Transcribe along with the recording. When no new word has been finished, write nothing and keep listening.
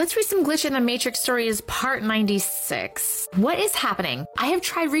Let's read some Glitch in the Matrix Stories part 96. What is happening? I have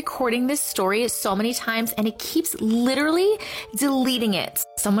tried recording this story so many times and it keeps literally deleting it.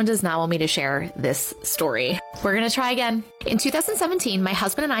 Someone does not want me to share this story. We're gonna try again. In 2017, my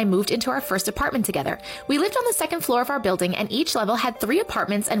husband and I moved into our first apartment together. We lived on the second floor of our building and each level had 3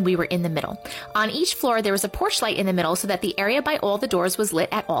 apartments and we were in the middle. On each floor, there was a porch light in the middle so that the area by all the doors was lit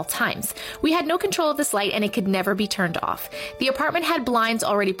at all times. We had no control of this light and it could never be turned off. The apartment had blinds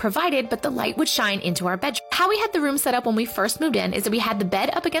already provided, but the light would shine into our bedroom. How we had the room set up when we first moved in is that we had the bed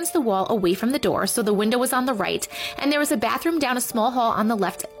up against the wall away from the door, so the window was on the right, and there was a bathroom down a small hall on the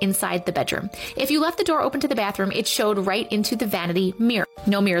left inside the bedroom. If you left the door open to the bathroom, it showed right into the vanity mirror.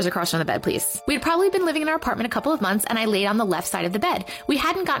 No mirrors across from the bed, please. We'd probably been living in our apartment a couple of months, and I laid on the left side of the bed. We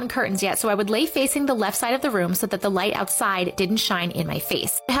hadn't gotten curtains yet, so I would lay facing the left side of the room so that the light outside didn't shine in my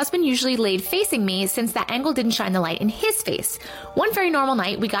face. My husband usually laid facing me since that angle didn't shine the light in his face. One very normal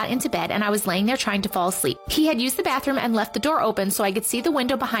night, we got into bed and I was laying there trying to fall asleep. He had used the bathroom and left the door open so I could see the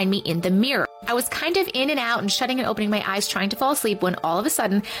window behind me in the mirror. I was kind of in and out and shutting and opening my eyes trying to fall asleep when all of a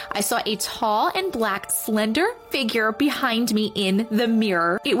sudden I saw a tall and black slender figure behind me in the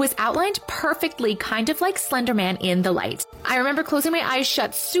mirror. It was outlined perfectly, kind of like Slender Man in the light. I remember closing my eyes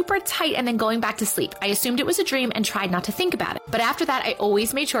shut super tight and then going back to sleep. I assumed it was a dream and tried not to think about it. But after that, I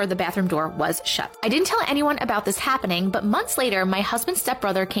always made sure the bathroom door was shut. I didn't tell anyone about this happening, but months later, my husband's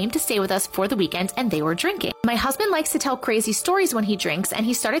stepbrother came to stay with us for the weekend and they were drinking. My husband likes to tell crazy stories when he drinks, and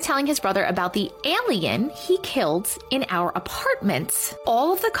he started telling his brother about the alien he killed in our apartment.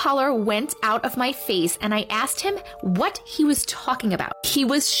 All of the color went out of my face and I asked him what he was talking about. He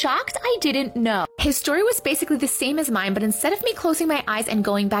was shocked I didn't know. His story was basically the same as mine, but instead of me closing my eyes and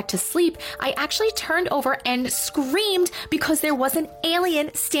going back to sleep, I actually turned over and screamed because there was an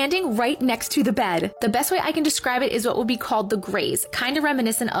alien standing right next to the bed. The best way I can describe it is what would be called the Greys, kind of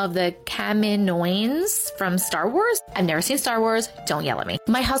reminiscent of the Kaminoans from Star Wars. I've never seen Star Wars, don't yell at me.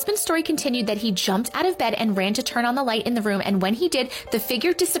 My husband's story continued that he jumped out of bed and ran to turn on the light in the room, and when he did, the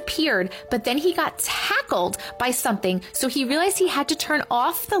figure disappeared, but then he got tackled by something, so he realized he had to turn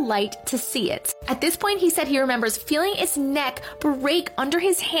off the light to see it. At this point, he said he remembers feeling its neck break under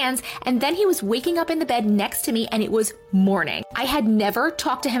his hands, and then he was waking up in the bed next to me and it was morning. I had never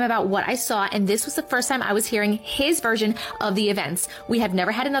talked to him about what I saw, and this was the first time I was hearing his version of the events. We have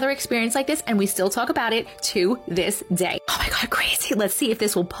never had another experience like this, and we still talk about it to this day. Oh my God, crazy. Let's see if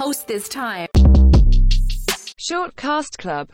this will post this time. Short Cast Club